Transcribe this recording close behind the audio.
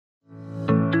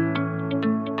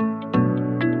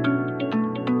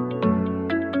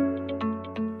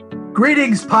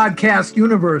Greetings, podcast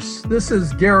universe. This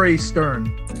is Gary Stern.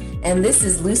 And this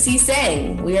is Lucy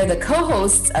Sang. We are the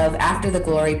co-hosts of After the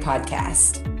Glory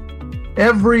podcast.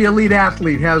 Every elite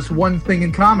athlete has one thing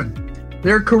in common.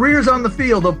 Their careers on the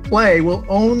field of play will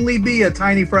only be a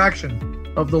tiny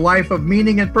fraction of the life of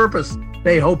meaning and purpose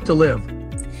they hope to live.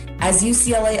 As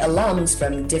UCLA alums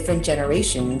from different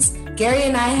generations, Gary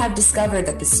and I have discovered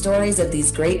that the stories of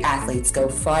these great athletes go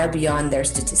far beyond their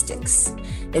statistics.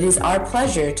 It is our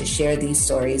pleasure to share these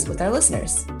stories with our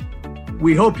listeners.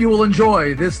 We hope you will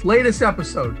enjoy this latest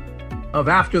episode of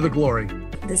After the Glory.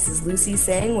 This is Lucy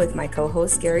Sang with my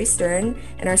co-host Gary Stern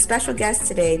and our special guest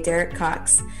today, Derek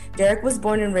Cox. Derek was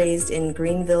born and raised in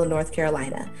Greenville, North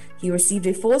Carolina. He received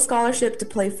a full scholarship to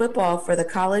play football for the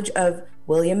College of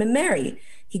William and Mary.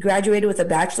 He graduated with a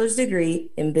bachelor's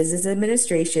degree in business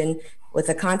administration with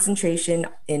a concentration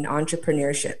in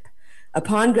entrepreneurship.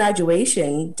 Upon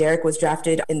graduation, Derek was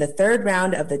drafted in the third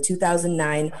round of the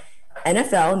 2009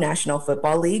 NFL National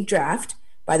Football League draft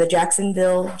by the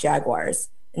Jacksonville Jaguars.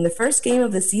 In the first game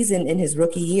of the season in his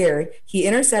rookie year, he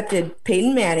intercepted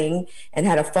Peyton Manning and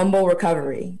had a fumble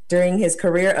recovery. During his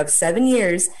career of 7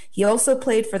 years, he also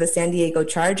played for the San Diego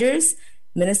Chargers,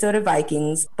 Minnesota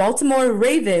Vikings, Baltimore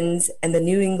Ravens, and the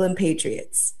New England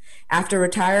Patriots. After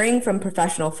retiring from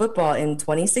professional football in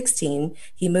 2016,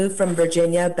 he moved from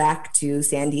Virginia back to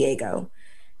San Diego.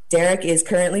 Derek is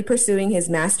currently pursuing his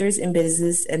master's in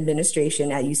business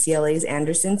administration at UCLA's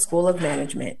Anderson School of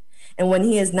Management. And when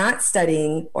he is not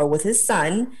studying or with his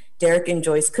son, Derek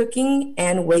enjoys cooking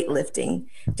and weightlifting.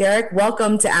 Derek,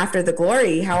 welcome to After the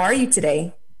Glory. How are you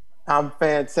today? I'm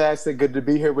fantastic. Good to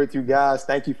be here with you guys.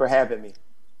 Thank you for having me.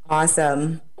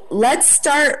 Awesome. Let's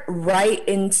start right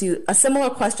into a similar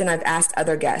question I've asked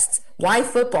other guests. Why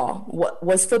football?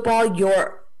 Was football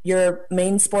your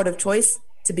main sport of choice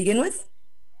to begin with?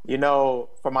 You know,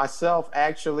 for myself,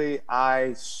 actually,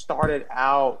 I started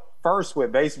out first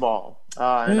with baseball.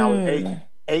 And I was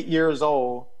eight years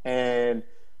old. And,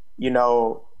 you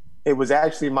know, it was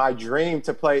actually my dream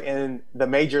to play in the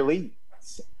major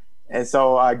leagues. And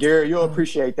so, Gary, you'll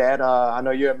appreciate that. I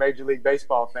know you're a Major League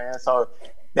Baseball fan. So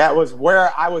that was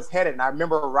where I was headed. And I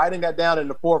remember writing that down in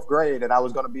the fourth grade that I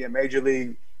was going to be a Major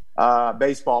League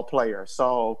Baseball player.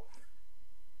 So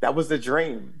that was the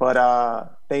dream.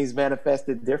 But things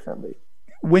manifested differently.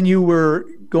 When you were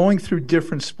going through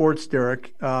different sports,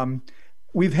 Derek,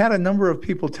 we've had a number of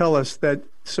people tell us that,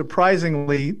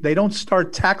 surprisingly, they don't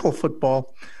start tackle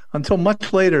football until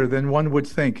much later than one would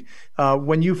think.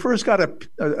 When you first got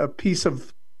a piece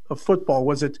of football,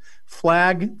 was it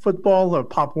flag football or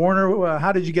Pop Warner?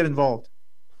 How did you get involved?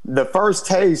 The first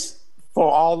taste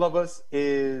for all of us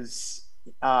is,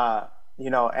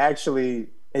 actually,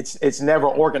 it's never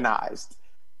organized.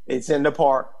 It's in the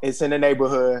park. It's in the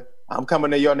neighborhood. I'm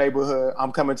coming to your neighborhood.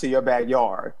 I'm coming to your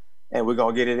backyard, and we're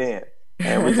going to get it in.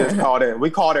 And we just called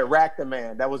it Rack the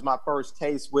Man. That was my first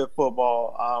taste with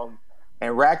football.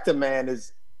 And Rack the Man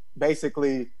is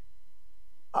basically,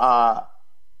 it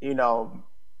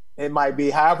might be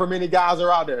however many guys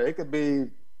are out there. It could be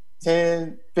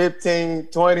 10, 15,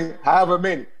 20, however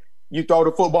many. You throw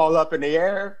the football up in the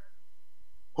air.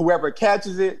 Whoever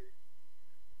catches it,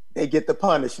 they get the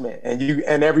punishment.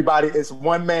 And everybody, it's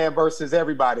one man versus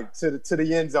everybody to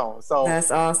the end zone. So that's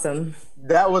awesome.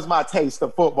 That was my taste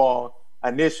of football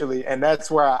initially. And that's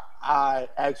where I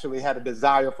actually had a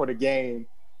desire for the game.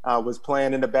 Was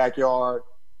playing in the backyard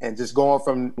and just going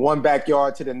from one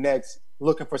backyard to the next,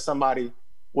 looking for somebody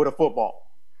with a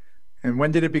football. And when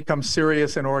did it become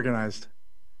serious and organized?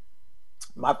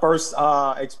 My first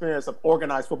experience of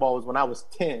organized football was when I was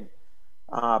 10.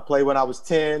 Played when I was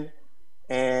 10.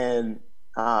 And,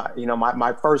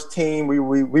 my first team, we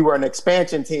were an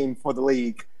expansion team for the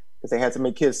league because they had so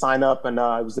many kids sign up, and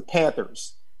it was the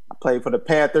Panthers. I played for the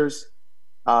Panthers.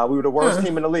 We were the worst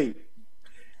team in the league.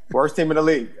 Worst team in the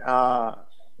league. But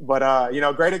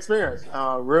great experience.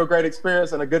 Real great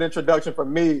experience and a good introduction for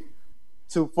me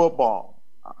to football.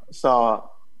 So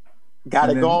got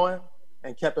it going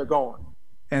and kept it going.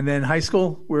 And then high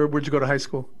school? Where'd you go to high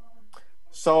school?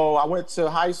 So I went to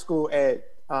high school at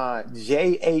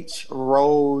J.H.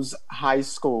 Rose High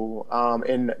School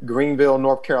in Greenville,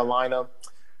 North Carolina.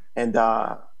 And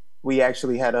we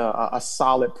actually had a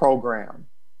solid program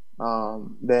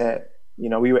that –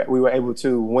 we were able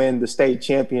to win the state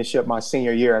championship my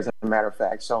senior year, as a matter of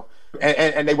fact. So,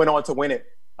 and they went on to win it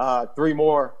 3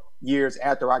 more years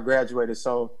after I graduated.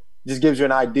 So, just gives you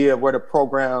an idea of where the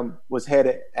program was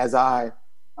headed as I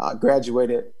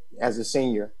graduated as a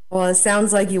senior. Well, it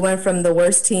sounds like you went from the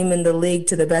worst team in the league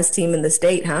to the best team in the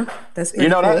state, huh? That's pretty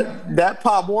cool. that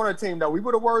Pop Warner team, though, we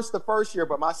were the worst the first year,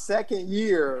 but my second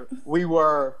year, we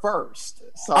were first.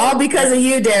 So, all because of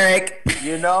you, Derek.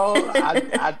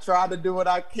 I try to do what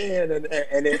I can, and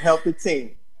it helped the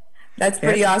team. That's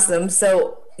pretty awesome.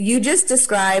 So you just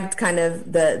described kind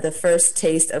of the first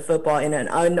taste of football in an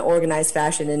unorganized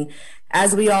fashion. And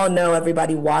as we all know,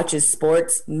 everybody watches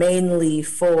sports mainly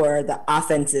for the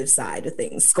offensive side of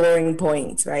things, scoring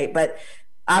points, right? But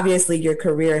obviously your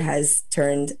career has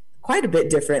turned quite a bit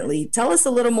differently. Tell us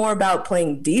a little more about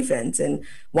playing defense and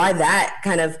why that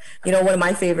kind of, one of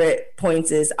my favorite points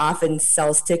is offense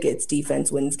sells tickets,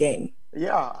 defense wins game.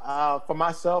 Yeah, for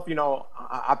myself,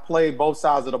 I played both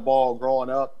sides of the ball growing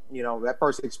up. That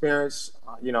first experience,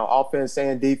 offense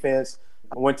and defense.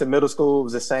 I went to middle school, it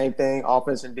was the same thing,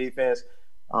 offense and defense.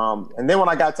 And then when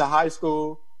I got to high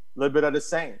school, a little bit of the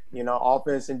same,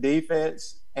 offense and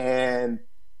defense. And,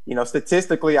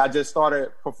 statistically, I just started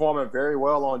performing very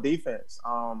well on defense.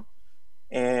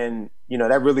 And,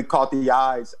 that really caught the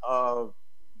eyes of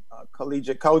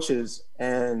collegiate coaches.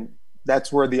 And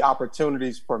that's where the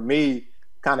opportunities for me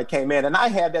kind of came in. And I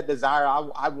had that desire.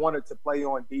 I wanted to play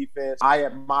on defense. I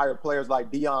admired players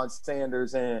like Deion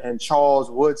Sanders and Charles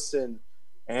Woodson,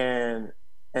 and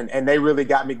they really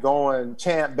got me going.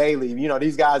 Champ Bailey,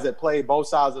 these guys that played both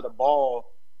sides of the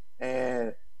ball.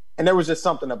 And there was just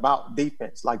something about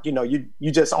defense. Like,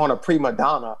 you just on a prima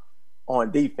donna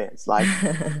on defense. Like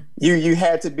you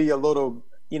had to be a little,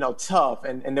 tough.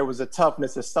 And there was a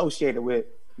toughness associated with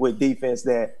defense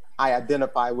that I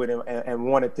identify with and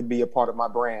wanted to be a part of my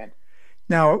brand.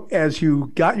 Now, as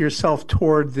you got yourself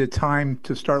toward the time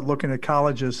to start looking at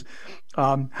colleges,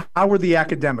 how were the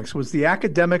academics? Was the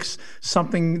academics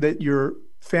something that your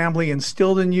family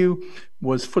instilled in you?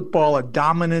 Was football a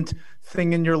dominant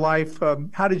thing in your life?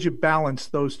 How did you balance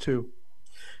those two?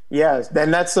 Yes, then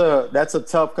that's a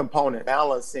tough component,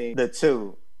 balancing the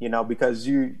two, because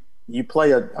you're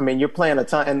playing a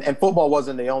ton, and football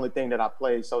wasn't the only thing that I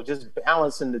played. So just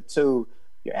balancing the two,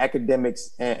 your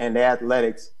academics and the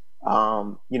athletics,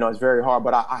 is very hard.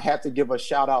 But I have to give a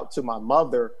shout out to my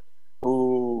mother,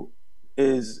 who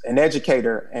is an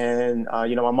educator. And,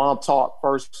 my mom taught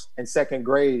first and second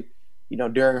grade,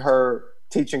 during her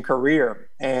teaching career.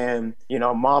 And,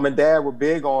 mom and dad were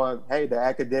big on, hey, the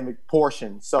academic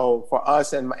portion. So for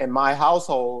us in my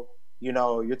household,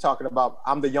 you're talking about,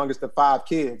 I'm the youngest of 5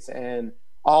 kids, and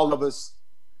all of us,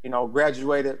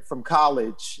 graduated from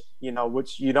college,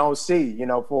 which you don't see,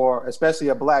 for especially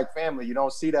a Black family, you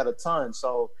don't see that a ton.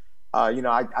 So, I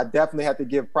definitely have to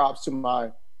give props to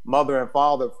my mother and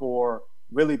father for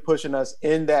really pushing us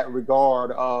in that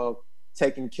regard of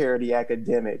taking care of the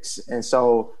academics. And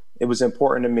so it was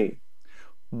important to me.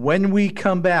 When we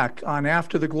come back on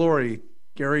After the Glory,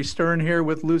 Gary Stern here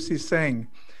with Lucy Tseng.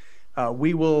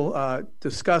 We will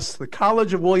discuss the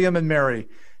College of William and Mary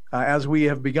as we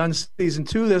have begun season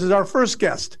 2. This is our first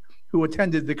guest who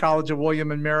attended the College of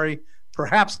William and Mary,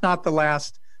 perhaps not the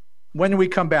last, when we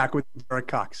come back with Derek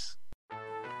Cox.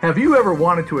 Have you ever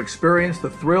wanted to experience the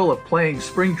thrill of playing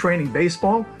spring training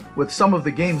baseball with some of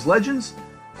the game's legends?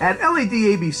 At LAD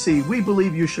ABC, we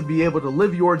believe you should be able to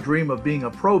live your dream of being a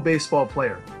pro baseball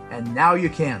player, and now you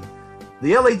can.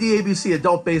 The LAD ABC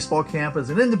Adult Baseball Camp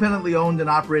is an independently owned and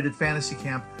operated fantasy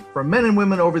camp for men and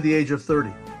women over the age of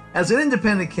 30. As an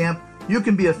independent camp, you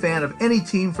can be a fan of any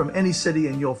team from any city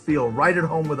and you'll feel right at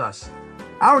home with us.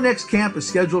 Our next camp is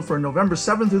scheduled for November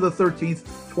 7th through the 13th,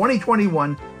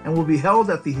 2021, and will be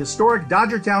held at the historic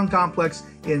Dodgertown Complex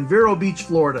in Vero Beach,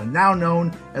 Florida, now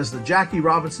known as the Jackie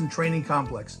Robinson Training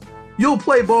Complex. You'll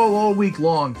play ball all week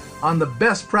long on the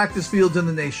best practice fields in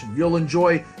the nation. You'll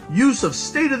enjoy use of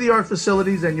state-of-the-art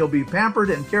facilities, and you'll be pampered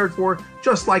and cared for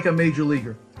just like a major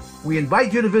leaguer. We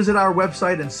invite you to visit our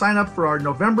website and sign up for our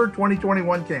November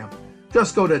 2021 camp.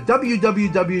 Just go to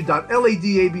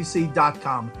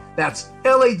www.ladabc.com. That's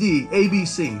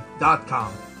ladabc.com.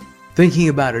 Thinking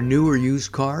about a new or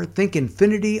used car? Think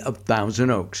Infiniti of Thousand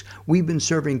Oaks. We've been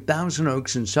serving Thousand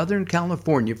Oaks in Southern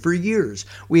California for years.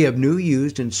 We have new,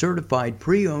 used, and certified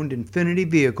pre-owned Infiniti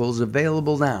vehicles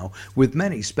available now with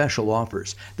many special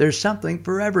offers. There's something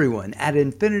for everyone at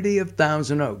Infiniti of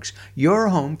Thousand Oaks, your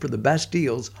home for the best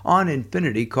deals on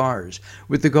Infiniti cars.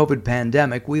 With the COVID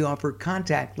pandemic, we offer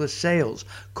contactless sales.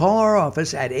 Call our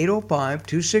office at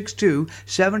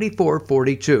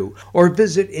 805-262-7442 or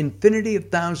visit Infiniti of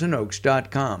Thousand Oaks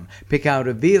 1000oaks.com. Pick out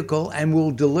a vehicle and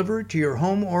we'll deliver it to your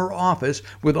home or office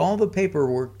with all the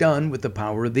paperwork done with the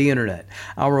power of the internet.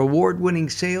 Our award-winning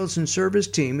sales and service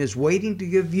team is waiting to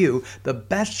give you the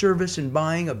best service in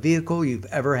buying a vehicle you've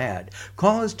ever had.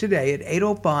 Call us today at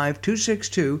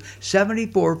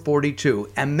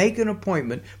 805-262-7442 and make an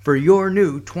appointment for your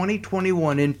new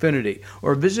 2021 Infiniti,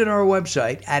 or visit our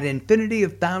website at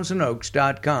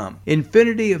infinityofthousandoaks.com.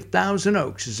 Infinity of Thousand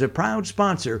Oaks is a proud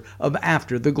sponsor of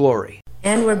After the Glory.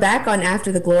 And we're back on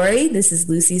After the Glory. This is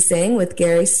Lucy Singh with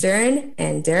Gary Stern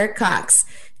and Derek Cox.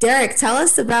 Derek, tell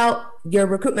us about your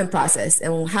recruitment process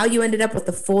and how you ended up with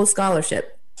the full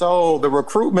scholarship. So the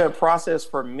recruitment process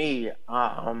for me,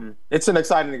 it's an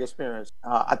exciting experience.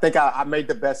 I think I made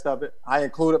the best of it. I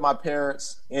included my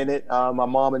parents in it. My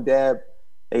mom and dad,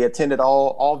 they attended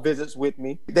all visits with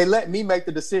me. They let me make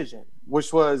the decision,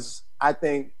 which was, I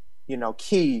think,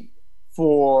 key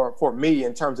for me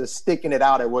in terms of sticking it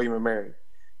out at William & Mary.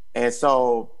 And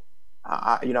so,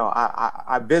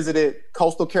 I visited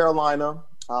Coastal Carolina,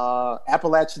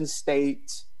 Appalachian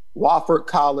State, Wofford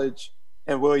College,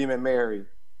 and William & Mary.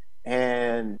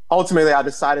 And ultimately, I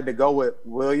decided to go with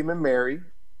William & Mary.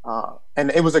 And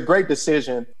it was a great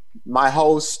decision. My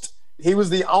host, he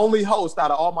was the only host out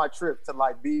of all my trips to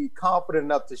be confident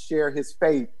enough to share his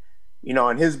faith,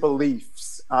 and his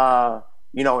beliefs,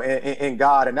 in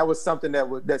God. And that was something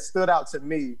that stood out to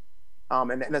me,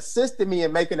 and assisted me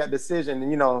in making that decision.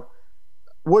 And,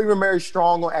 William & Mary's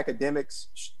strong on academics,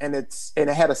 and it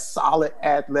had a solid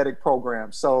athletic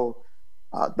program. So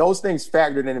those things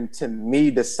factored into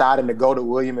me deciding to go to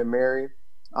William & Mary.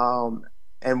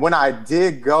 And when I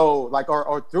did go,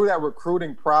 or through that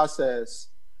recruiting process,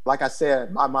 like I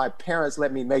said, my parents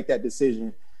let me make that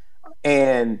decision.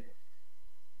 And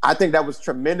I think that was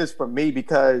tremendous for me,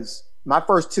 because my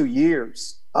first 2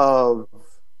 years of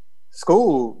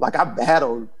school, I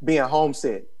battled being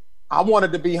homesick. I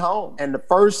wanted to be home. And the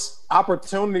first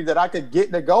opportunity that I could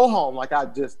get to go home, I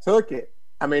just took it.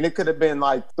 I mean, it could have been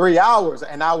 3 hours,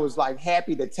 and I was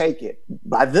happy to take it.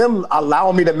 By them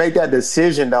allowing me to make that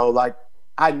decision, though,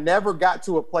 I never got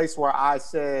to a place where I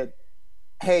said,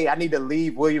 hey, I need to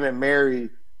leave William & Mary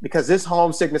because this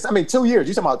homesickness, 2 years,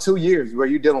 you're talking about 2 years where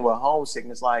you're dealing with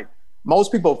homesickness.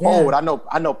 Most people fold. Yeah.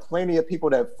 I know plenty of people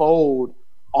that fold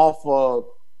off of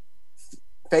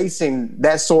facing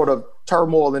that sort of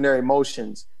turmoil in their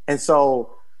emotions. And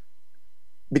so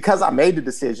because I made the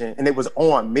decision and it was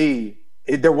on me,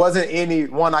 there wasn't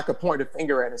anyone I could point the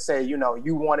finger at and say,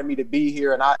 you wanted me to be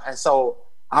here, and so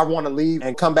I want to leave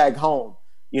and come back home.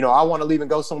 I want to leave and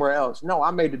go somewhere else. No,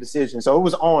 I made the decision. So it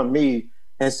was on me.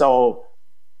 And so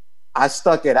I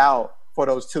stuck it out for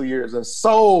those 2 years. And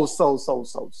so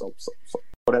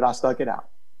that I stuck it out.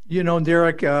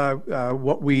 Derek,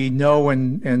 what we know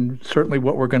and certainly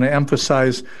what we're going to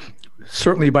emphasize,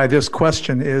 certainly by this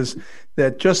question, is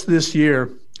that just this year,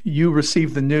 you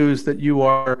received the news that you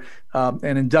are an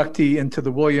inductee into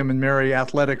the William & Mary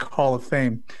Athletic Hall of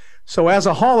Fame. So as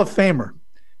a Hall of Famer,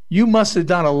 you must have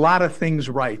done a lot of things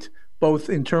right, both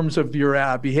in terms of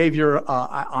your behavior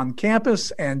on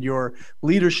campus and your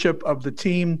leadership of the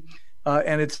team.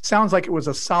 And it sounds like it was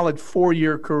a solid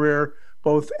 4-year career,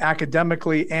 both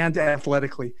academically and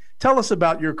athletically. Tell us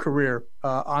about your career,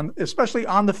 especially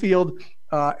on the field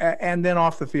and then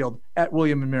off the field at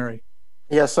William & Mary.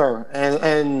 Yes, sir.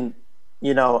 And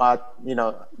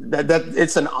that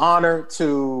it's an honor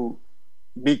to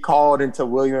be called into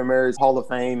William & Mary's Hall of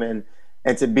Fame and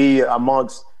to be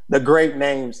amongst the great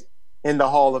names in the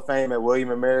Hall of Fame at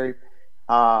William & Mary.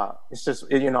 It's just,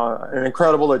 an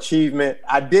incredible achievement.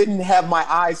 I didn't have my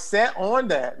eyes set on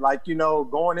that,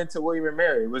 going into William &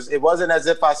 Mary. It wasn't as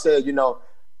if I said,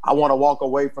 I want to walk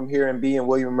away from here and be in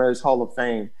William & Mary's Hall of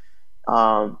Fame.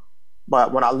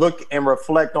 But when I look and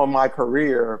reflect on my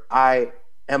career, I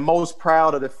am most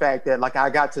proud of the fact that I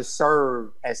got to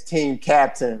serve as team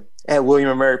captain at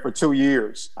William & Mary for 2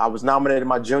 years. I was nominated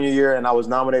my junior year and I was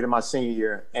nominated my senior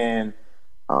year. And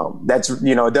that's,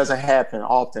 it doesn't happen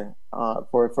often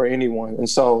for anyone. And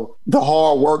so the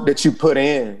hard work that you put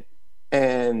in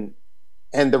and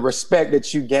the respect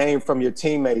that you gain from your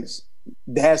teammates,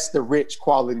 that's the rich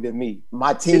quality to me.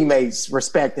 My teammates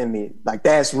respecting me,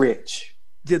 that's rich.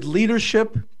 Did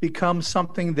leadership become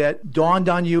something that dawned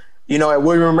on you? At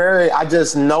William & Mary, I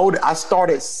just know I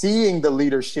started seeing the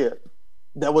leadership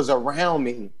that was around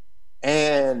me.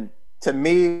 And to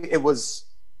me,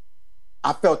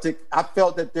 I felt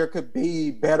that there could be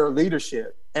better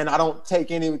leadership. And I don't take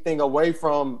anything away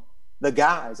from the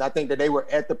guys. I think that they were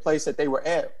at the place that they were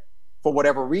at for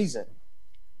whatever reason.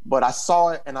 But I saw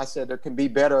it and I said, there can be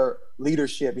better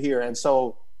leadership here. And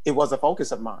so it was a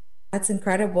focus of mine. That's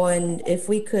incredible. And if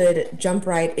we could jump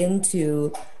right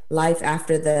into life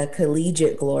after the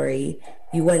collegiate glory,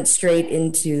 you went straight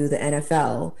into the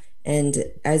NFL. And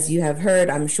as you have heard,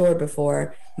 I'm sure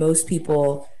before, most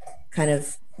people kind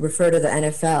of refer to the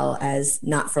NFL as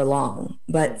not for long.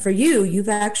 But for you, you've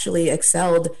actually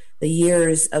excelled the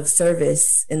years of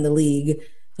service in the league,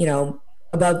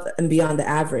 above and beyond the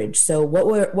average. So what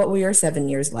were your 7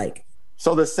 years like?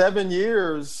 So the 7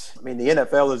 years, the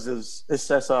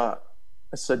NFL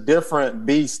it's a different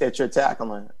beast that you're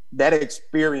tackling. That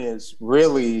experience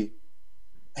really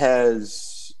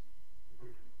has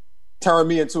turned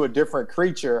me into a different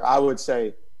creature, I would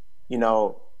say.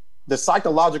 The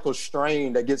psychological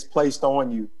strain that gets placed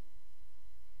on you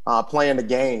playing the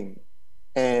game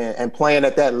and playing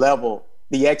at that level,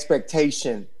 the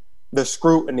expectation, the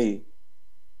scrutiny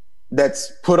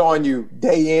that's put on you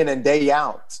day in and day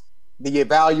out, the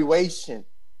evaluation,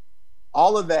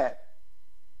 all of that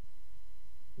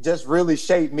just really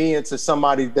shaped me into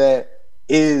somebody that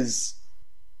is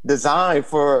designed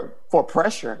for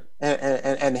pressure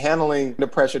and handling the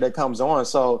pressure that comes on.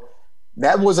 So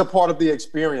that was a part of the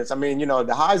experience.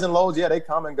 The highs and lows, they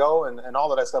come and go and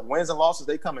all of that stuff. Wins and losses,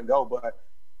 they come and go.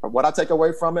 But what I take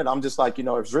away from it, I'm just like,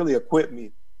 it's really equipped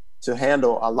me to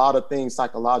handle a lot of things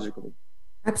psychologically.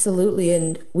 Absolutely.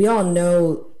 And we all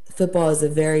know football is a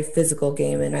very physical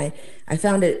game. And I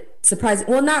found it surprising.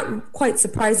 Well, not quite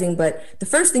surprising, but the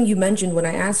first thing you mentioned when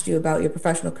I asked you about your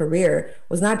professional career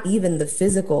was not even the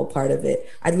physical part of it.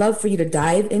 I'd love for you to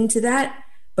dive into that.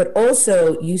 But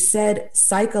also, you said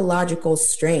psychological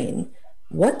strain.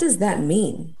 What does that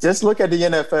mean? Just look at the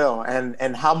NFL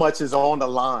and how much is on the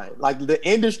line. Like the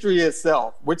industry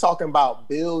itself, we're talking about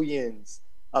billions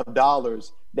of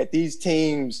dollars that these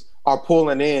teams are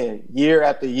pulling in year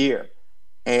after year.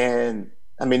 And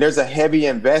there's a heavy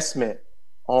investment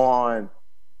on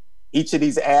each of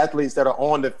these athletes that are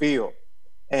on the field.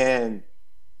 And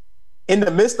in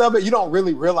the midst of it, you don't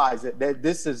really realize it, that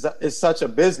this is such a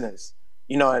business.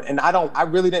 And I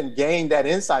really didn't gain that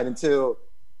insight until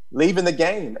leaving the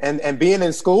game and being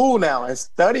in school now and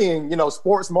studying,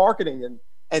 sports marketing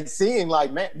and seeing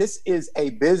like, man, this is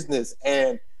a business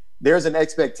and there's an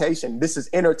expectation. This is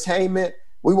entertainment.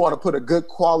 We want to put a good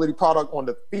quality product on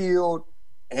the field.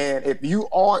 And if you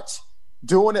aren't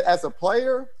doing it as a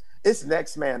player, it's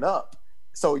next man up.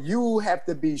 So you have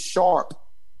to be sharp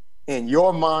in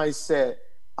your mindset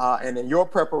and in your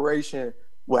preparation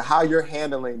with how you're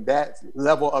handling that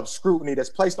level of scrutiny that's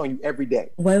placed on you every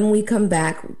day. When we come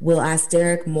back, we'll ask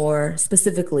Derek more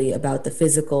specifically about the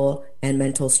physical and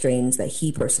mental strains that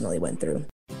he personally went through.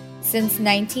 Since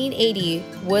 1980,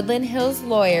 Woodland Hills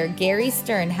lawyer Gary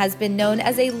Stern has been known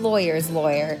as a lawyer's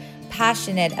lawyer,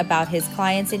 passionate about his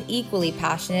clients and equally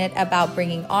passionate about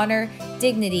bringing honor,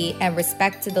 dignity, and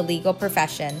respect to the legal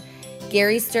profession.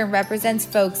 Gary Stern represents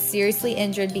folks seriously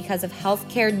injured because of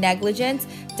healthcare negligence,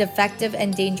 defective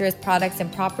and dangerous products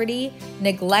and property,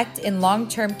 neglect in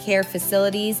long-term care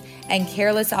facilities, and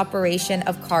careless operation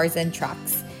of cars and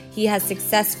trucks. He has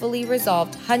successfully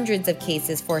resolved hundreds of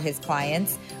cases for his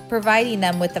clients, providing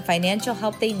them with the financial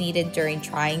help they needed during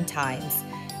trying times.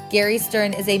 Gary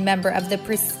Stern is a member of the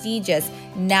prestigious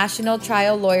National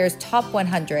Trial Lawyers Top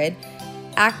 100,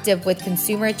 active with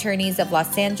consumer attorneys of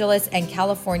Los Angeles and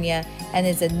California, and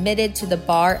is admitted to the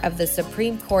bar of the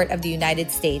Supreme Court of the United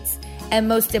States. And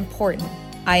most important,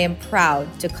 I am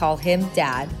proud to call him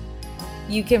Dad.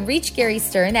 You can reach Gary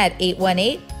Stern at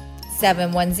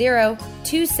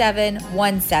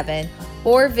 818-710-2717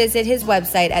 or visit his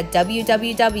website at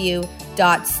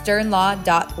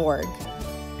www.sternlaw.org.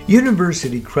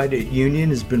 University Credit Union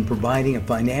has been providing a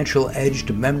financial edge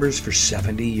to members for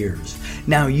 70 years.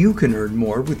 Now you can earn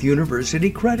more with University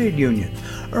Credit Union.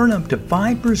 Earn up to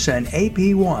 5%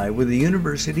 APY with a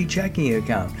university checking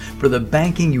account for the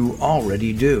banking you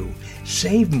already do.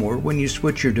 Save more when you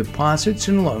switch your deposits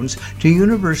and loans to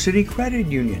University Credit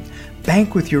Union.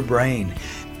 Bank with your brain.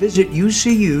 Visit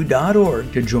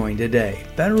ucu.org to join today.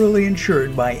 Federally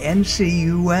insured by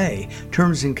NCUA.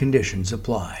 Terms and conditions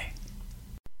apply.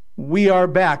 We are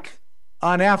back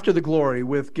on After the Glory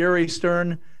with Gary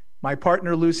Stern, my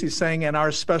partner Lucy Tseng, and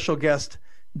our special guest,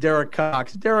 Derek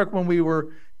Cox. Derek, when we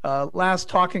were last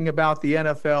talking about the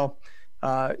NFL,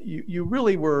 you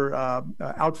really were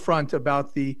out front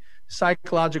about the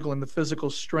psychological and the physical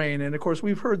strain. And of course,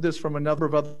 we've heard this from a number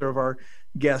of other of our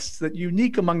guests, that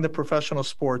unique among the professional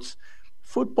sports,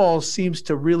 football seems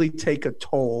to really take a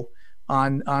toll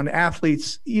on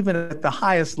athletes, even at the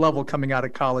highest level coming out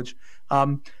of college.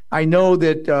 I know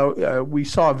that we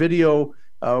saw a video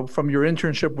from your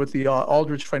internship with the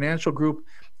Aldrich Financial Group,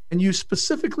 and you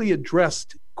specifically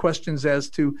addressed questions as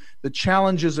to the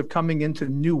challenges of coming into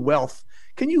new wealth.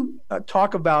 Can you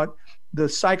talk about the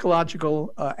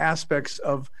psychological aspects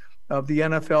of the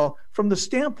NFL from the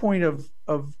standpoint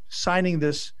of signing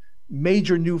this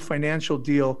major new financial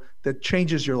deal that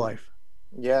changes your life?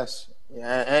 Yes.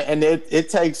 Yeah. And it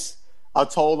takes a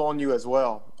toll on you as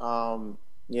well,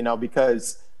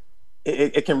 because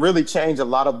it can really change a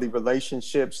lot of the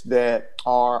relationships that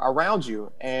are around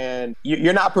you. And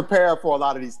you're not prepared for a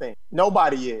lot of these things.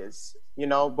 Nobody is,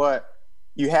 but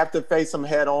you have to face them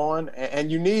head on,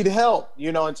 and you need help,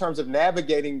 in terms of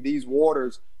navigating these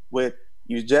waters with,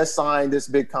 you just signed this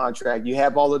big contract. You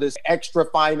have all of this extra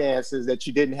finances that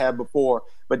you didn't have before.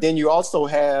 But then you also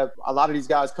have a lot of these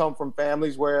guys come from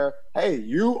families where, hey,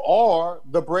 you are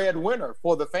the breadwinner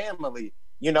for the family.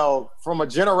 From a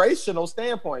generational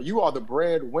standpoint, you are the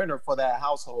breadwinner for that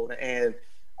household. And,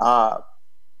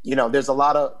 there's a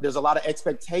lot of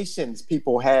expectations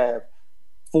people have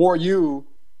for you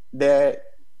that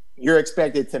you're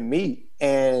expected to meet.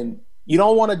 And you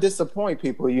don't want to disappoint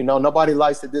people. Nobody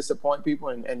likes to disappoint people,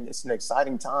 and it's an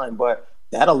exciting time, but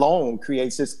that alone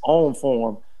creates its own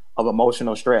form of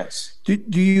emotional stress. Do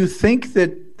you think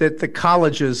that the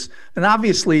colleges, and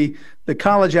obviously the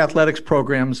college athletics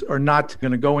programs are not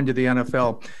going to go into the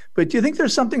NFL, but do you think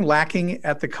there's something lacking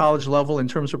at the college level in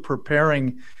terms of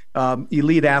preparing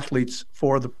elite athletes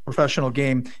for the professional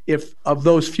game, if of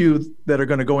those few that are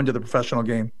going to go into the professional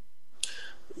game?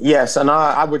 Yes, and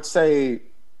I would say,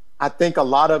 I think a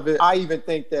lot of it, I even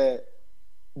think that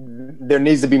there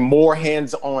needs to be more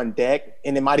hands on deck,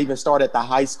 and it might even start at the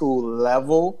high school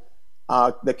level.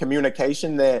 The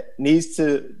communication that needs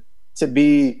to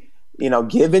be,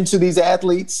 given to these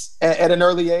athletes at an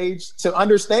early age to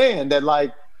understand that,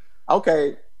 like,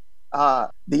 okay, the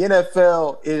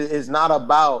NFL is not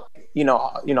about,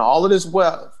 all of this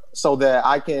wealth so that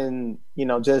I can,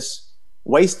 just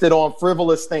waste it on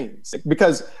frivolous things.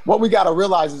 Because what we got to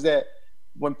realize is that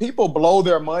when people blow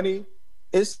their money,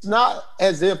 it's not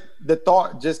as if the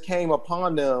thought just came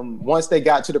upon them once they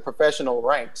got to the professional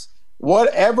ranks.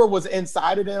 Whatever was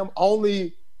inside of them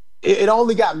only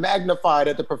got magnified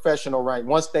at the professional rank.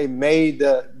 Once they made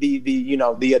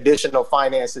the additional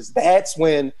finances, that's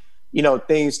when,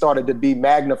 things started to be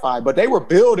magnified. But they were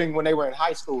building when they were in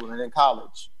high school and in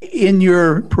college. In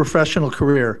your professional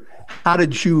career, how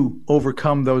did you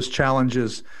overcome those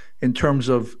challenges in terms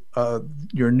of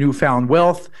your newfound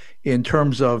wealth, in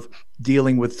terms of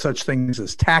dealing with such things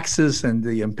as taxes and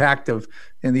the impact of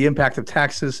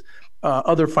taxes,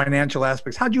 other financial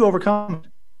aspects? How'd you overcome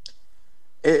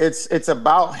it? It's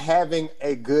about having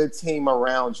a good team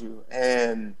around you,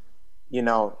 and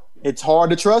it's hard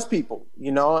to trust people,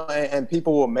 and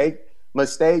people will make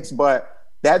mistakes, but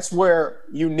that's where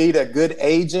you need a good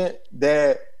agent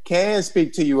that can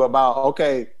speak to you about,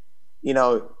 okay,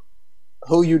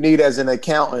 who you need as an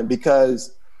accountant,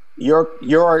 because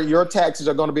your taxes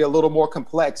are going to be a little more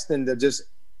complex than just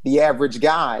the average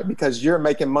guy, because you're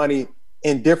making money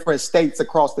in different states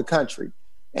across the country.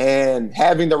 And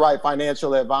having the right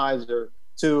financial advisor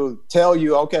to tell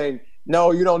you, okay,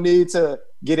 no, you don't need to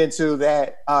get into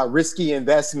that risky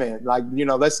investment. Like,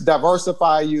 let's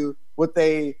diversify you with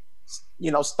a,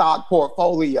 stock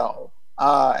portfolio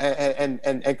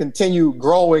and continue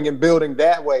growing and building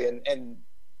that way. And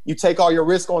you take all your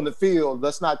risk on the field.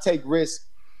 Let's not take risk,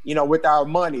 with our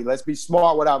money. Let's be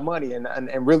smart with our money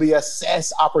and really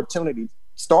assess opportunities.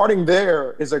 Starting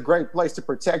there is a great place to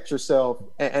protect yourself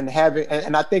and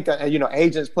I think,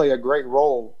 agents play a great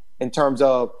role in terms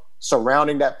of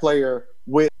surrounding that player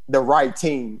with the right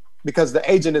team, because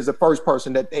the agent is the first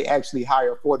person that they actually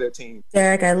hire for their team.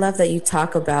 Derek, I love that you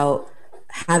talk about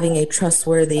having a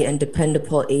trustworthy and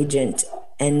dependable agent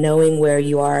and knowing where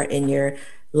you are in your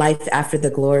life after the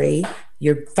glory.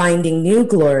 You're finding new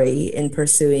glory in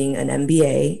pursuing an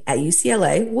MBA at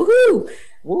UCLA. Woohoo!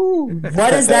 Woo.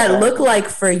 What does that look like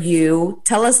for you?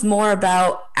 Tell us more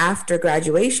about after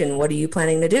graduation. What are you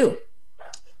planning to do?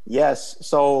 Yes.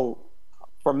 So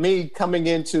for me, coming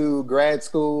into grad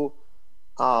school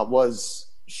was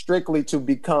strictly to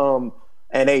become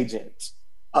an agent,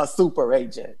 a super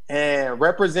agent, and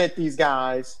represent these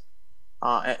guys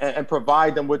and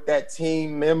provide them with that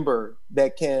team member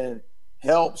that can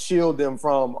help shield them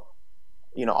from,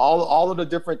 all of the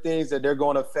different things that they're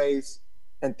going to face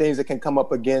and things that can come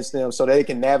up against them, so they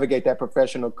can navigate that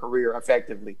professional career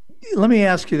effectively. Let me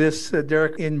ask you this,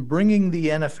 Derek. In bringing the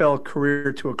NFL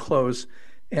career to a close,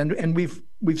 and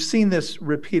we've seen this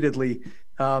repeatedly,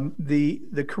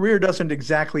 the career doesn't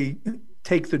exactly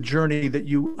take the journey that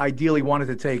you ideally wanted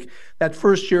to take. That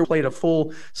first year played a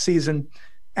full season.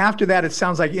 After that, it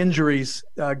sounds like injuries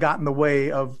got in the way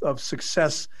of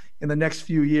success in the next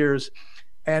few years.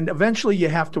 And eventually you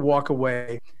have to walk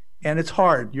away. And it's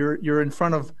hard. You're in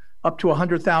front of up to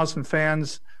 100,000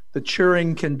 fans. The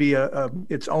cheering can be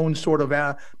its own sort of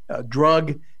a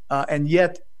drug, and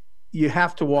yet you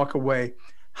have to walk away.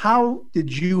 How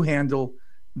did you handle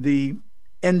the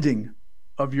ending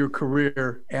of your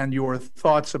career and your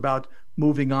thoughts about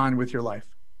moving on with your life?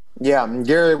 Yeah,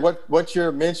 Gary, what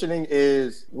you're mentioning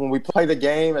is when we play the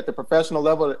game at the professional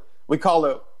level, we call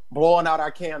it blowing out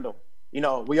our candle.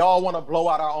 We all want to blow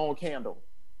out our own candle,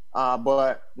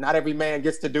 but not every man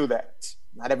gets to do that.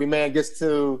 Not every man gets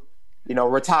to,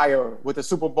 retire with a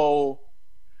Super Bowl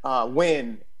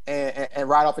win and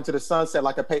ride off into the sunset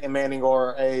like a Peyton Manning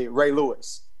or a Ray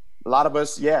Lewis. A lot of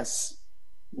us, yes,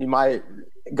 you might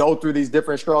go through these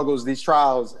different struggles, these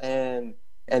trials, and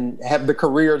have the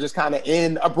career just kind of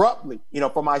end abruptly.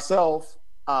 For myself,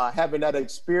 having that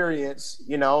experience,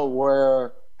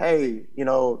 where, hey,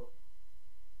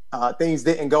 things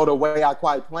didn't go the way I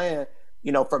quite planned.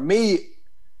 For me,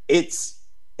 it's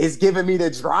giving me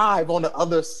the drive on the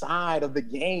other side of the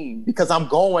game, because I'm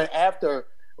going after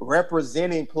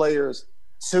representing players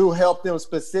to help them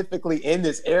specifically in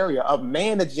this area of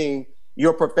managing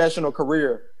your professional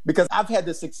career. Because I've had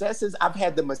the successes, I've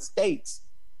had the mistakes,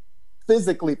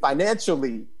 physically,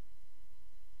 financially,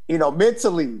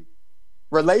 mentally,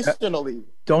 relationally.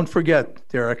 Don't forget,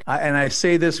 Derek, and I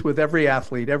say this with every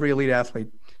athlete, every elite athlete,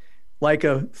 like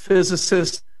a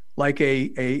physicist, like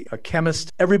a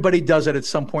chemist, everybody does it at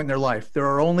some point in their life. There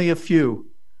are only a few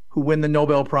who win the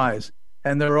Nobel Prize,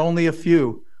 and there are only a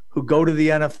few who go to the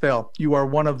NFL. You are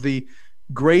one of the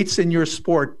greats in your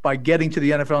sport by getting to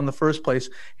the NFL in the first place.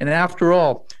 And after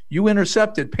all, you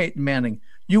intercepted Peyton Manning.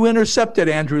 You intercepted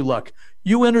Andrew Luck.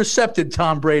 You intercepted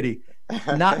Tom Brady.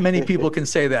 Not many people can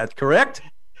say that, correct?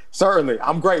 Certainly.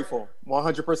 I'm grateful,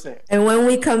 100%. And when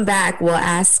we come back, we'll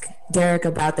ask Derek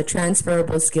about the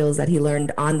transferable skills that he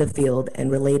learned on the field and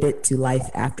related to life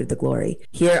after the glory.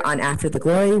 Here on After the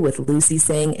Glory with Lucy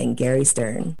Tseng and Gary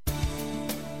Stern.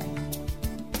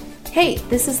 Hey,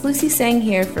 this is Lucy Tseng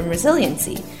here from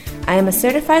Resiliency. I am a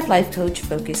certified life coach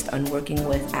focused on working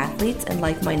with athletes and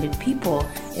like-minded people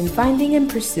in finding and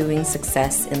pursuing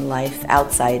success in life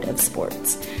outside of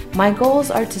sports. My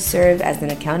goals are to serve as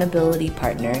an accountability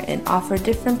partner and offer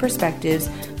different perspectives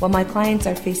while my clients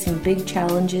are facing big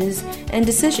challenges and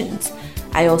decisions.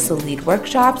 I also lead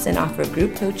workshops and offer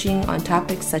group coaching on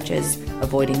topics such as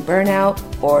avoiding burnout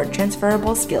or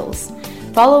transferable skills.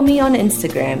 Follow me on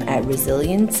Instagram at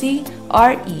Resiliency,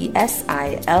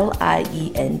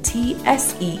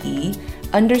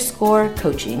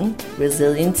 RESILIENTSEE_coaching,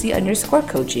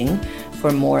 Resiliency_coaching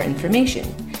for more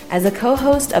information. As a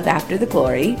co-host of After the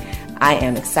Glory, I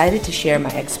am excited to share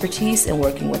my expertise in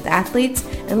working with athletes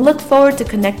and look forward to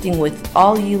connecting with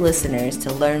all you listeners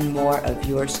to learn more of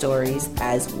your stories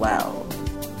as well.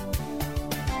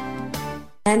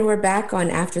 And we're back on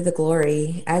After the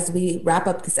Glory. As we wrap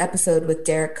up this episode with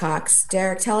Derek Cox.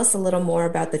 Derek, tell us a little more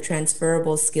about the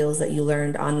transferable skills that you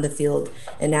learned on the field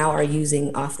and now are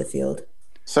using off the field.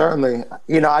 Certainly.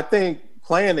 I think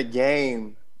playing the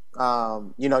game,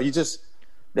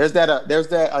 there's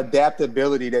that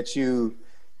adaptability that you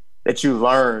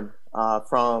learn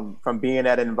from being in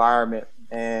that environment.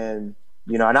 And,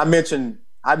 and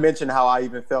I mentioned how I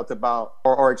even felt about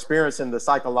or experiencing the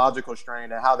psychological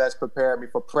strain and how that's prepared me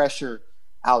for pressure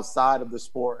outside of the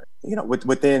sport.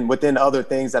 Within other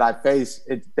things that I face,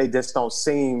 they just don't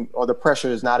seem, or the pressure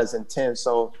is not as intense.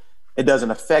 So it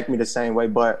doesn't affect me the same way.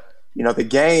 But, the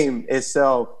game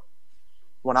itself,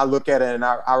 when I look at it and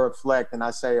I reflect and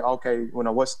I say, okay,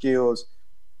 what skills,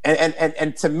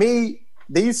 and to me,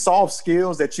 these soft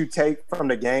skills that you take from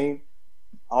the game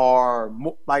are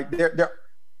like they're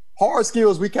hard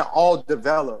skills we can all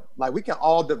develop. Like we can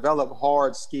all develop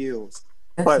hard skills.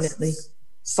 Definitely. But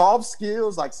soft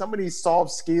skills, like some of these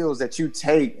soft skills that you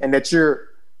take and that you're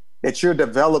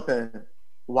developing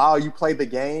while you play the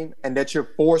game and that you're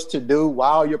forced to do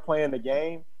while you're playing the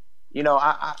game,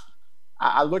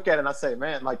 I look at it and I say,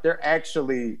 man, like they're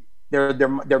actually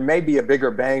there may be a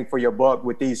bigger bang for your buck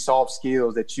with these soft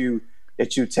skills that you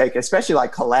take, especially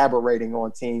like collaborating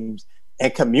on teams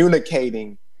and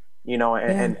communicating,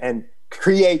 and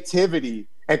creativity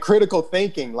and critical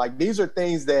thinking. Like these are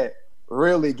things that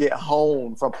really get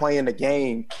honed from playing the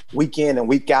game week in and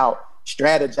week out,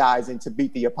 strategizing to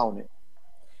beat the opponent.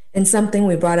 And something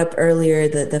we brought up earlier,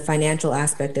 the financial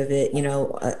aspect of it,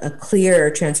 a clear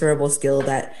transferable skill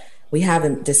that we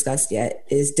haven't discussed yet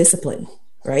is discipline,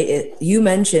 right? You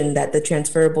mentioned that the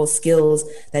transferable skills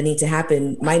that need to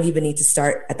happen might even need to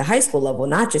start at the high school level,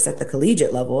 not just at the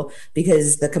collegiate level,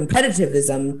 because the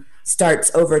competitivism starts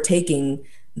overtaking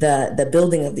the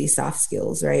building of these soft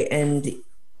skills, right? And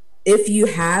if you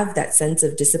have that sense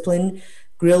of discipline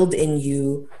grilled in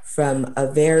you from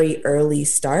a very early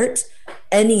start,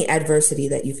 any adversity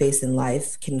that you face in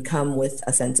life can come with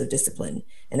a sense of discipline.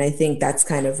 And I think that's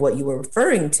kind of what you were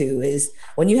referring to, is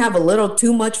when you have a little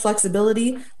too much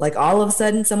flexibility, like all of a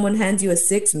sudden someone hands you a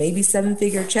 6, maybe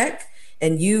 7-figure check,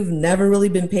 and you've never really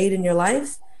been paid in your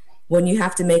life. When you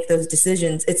have to make those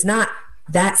decisions, it's not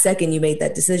that second you made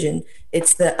that decision,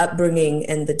 it's the upbringing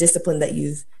and the discipline that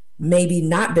you've maybe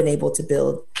not been able to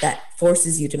build that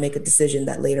forces you to make a decision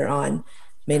that later on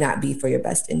may not be for your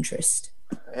best interest.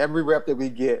 Every rep that we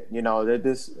get,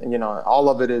 all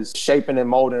of it is shaping and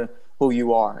molding who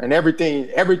you are, and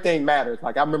everything matters.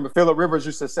 Like I remember Phillip Rivers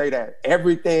used to say that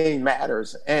everything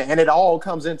matters, and it all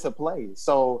comes into play.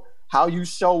 So how you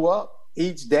show up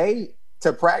each day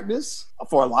to practice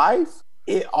for life,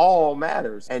 it all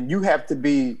matters, and you have to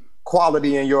be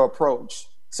quality in your approach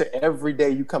to every day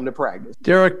you come to practice.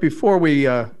 Derek, before we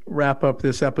wrap up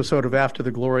this episode of After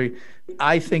the Glory,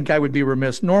 I think I would be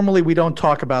remiss. Normally, we don't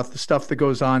talk about the stuff that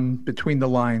goes on between the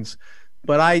lines,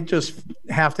 but I just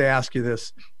have to ask you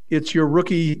this. It's your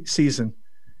rookie season.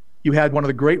 You had one of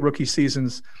the great rookie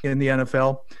seasons in the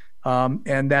NFL,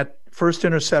 and that first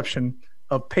interception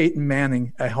of Peyton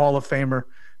Manning, a Hall of Famer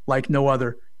like no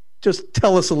other. Just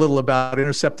tell us a little about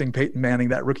intercepting Peyton Manning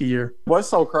that rookie year. What's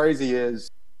so crazy is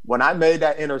when I made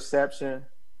that interception,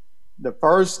 the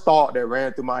first thought that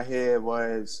ran through my head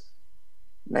was,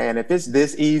 man, if it's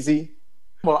this easy,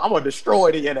 well, I'm going to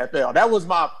destroy the NFL. That was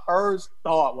my first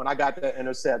thought when I got that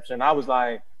interception. I was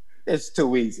like, it's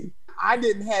too easy. I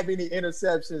didn't have any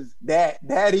interceptions that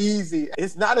easy.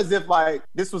 It's not as if like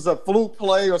this was a fluke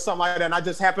play or something like that and I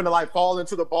just happened to like fall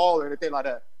into the ball or anything like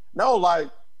that. No, like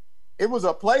it was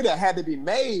a play that had to be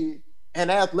made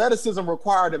and athleticism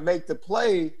required to make the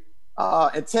play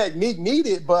and technique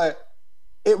needed. But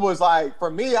it was like,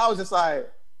 for me, I was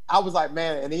like,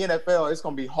 man, in the NFL, it's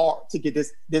going to be hard to get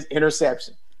this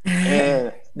interception.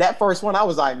 And that first one, I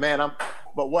was like, man,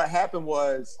 but what happened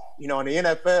was, in the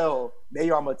NFL, they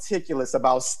are meticulous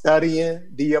about studying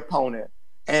the opponent.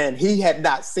 And he had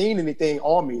not seen anything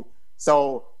on me.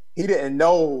 So he didn't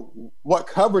know what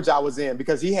coverage I was in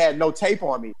because he had no tape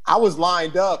on me. I was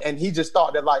lined up and he just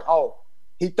thought that like,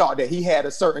 he thought that he had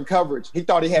a certain coverage. He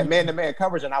thought he had man-to-man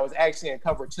coverage and I was actually in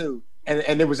cover 2.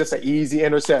 And it was just an easy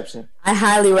interception. I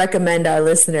highly recommend our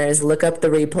listeners look up the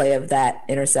replay of that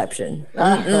interception.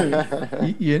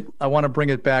 I want to bring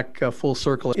it back full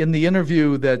circle. In the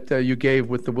interview that you gave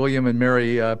with the William and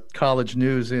Mary College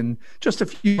News in just a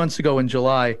few months ago in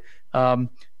July,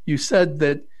 you said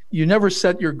that you never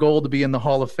set your goal to be in the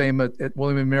Hall of Fame at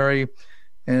William and Mary.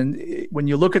 And when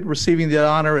you look at receiving the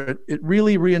honor, it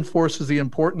really reinforces the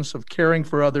importance of caring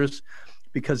for others,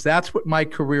 because that's what my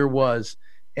career was.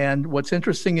 And what's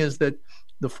interesting is that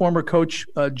the former coach,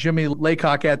 Jimmy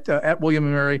Laycock at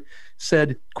William & Mary,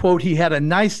 said, quote, he had a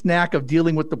nice knack of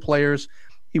dealing with the players.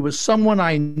 He was someone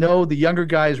I know the younger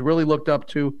guys really looked up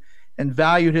to and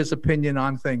valued his opinion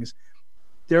on things.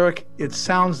 Derek, it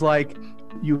sounds like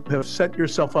you have set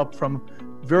yourself up from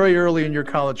very early in your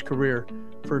college career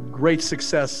for great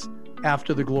success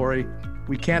after the glory.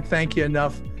 We can't thank you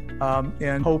enough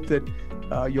and hope that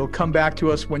you'll come back to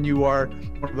us when you are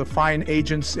one of the fine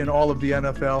agents in all of the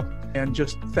NFL. And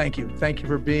just thank you. Thank you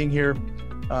for being here.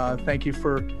 Thank you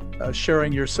for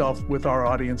sharing yourself with our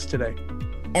audience today.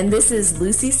 And this is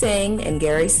Lucy Sang and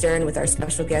Gary Stern with our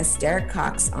special guest, Derek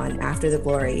Cox, on After the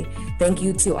Glory. Thank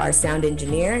you to our sound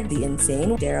engineer, the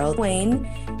insane Daryl Wayne,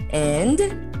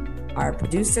 and our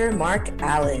producer, Mark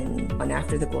Allen, on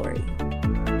After the Glory.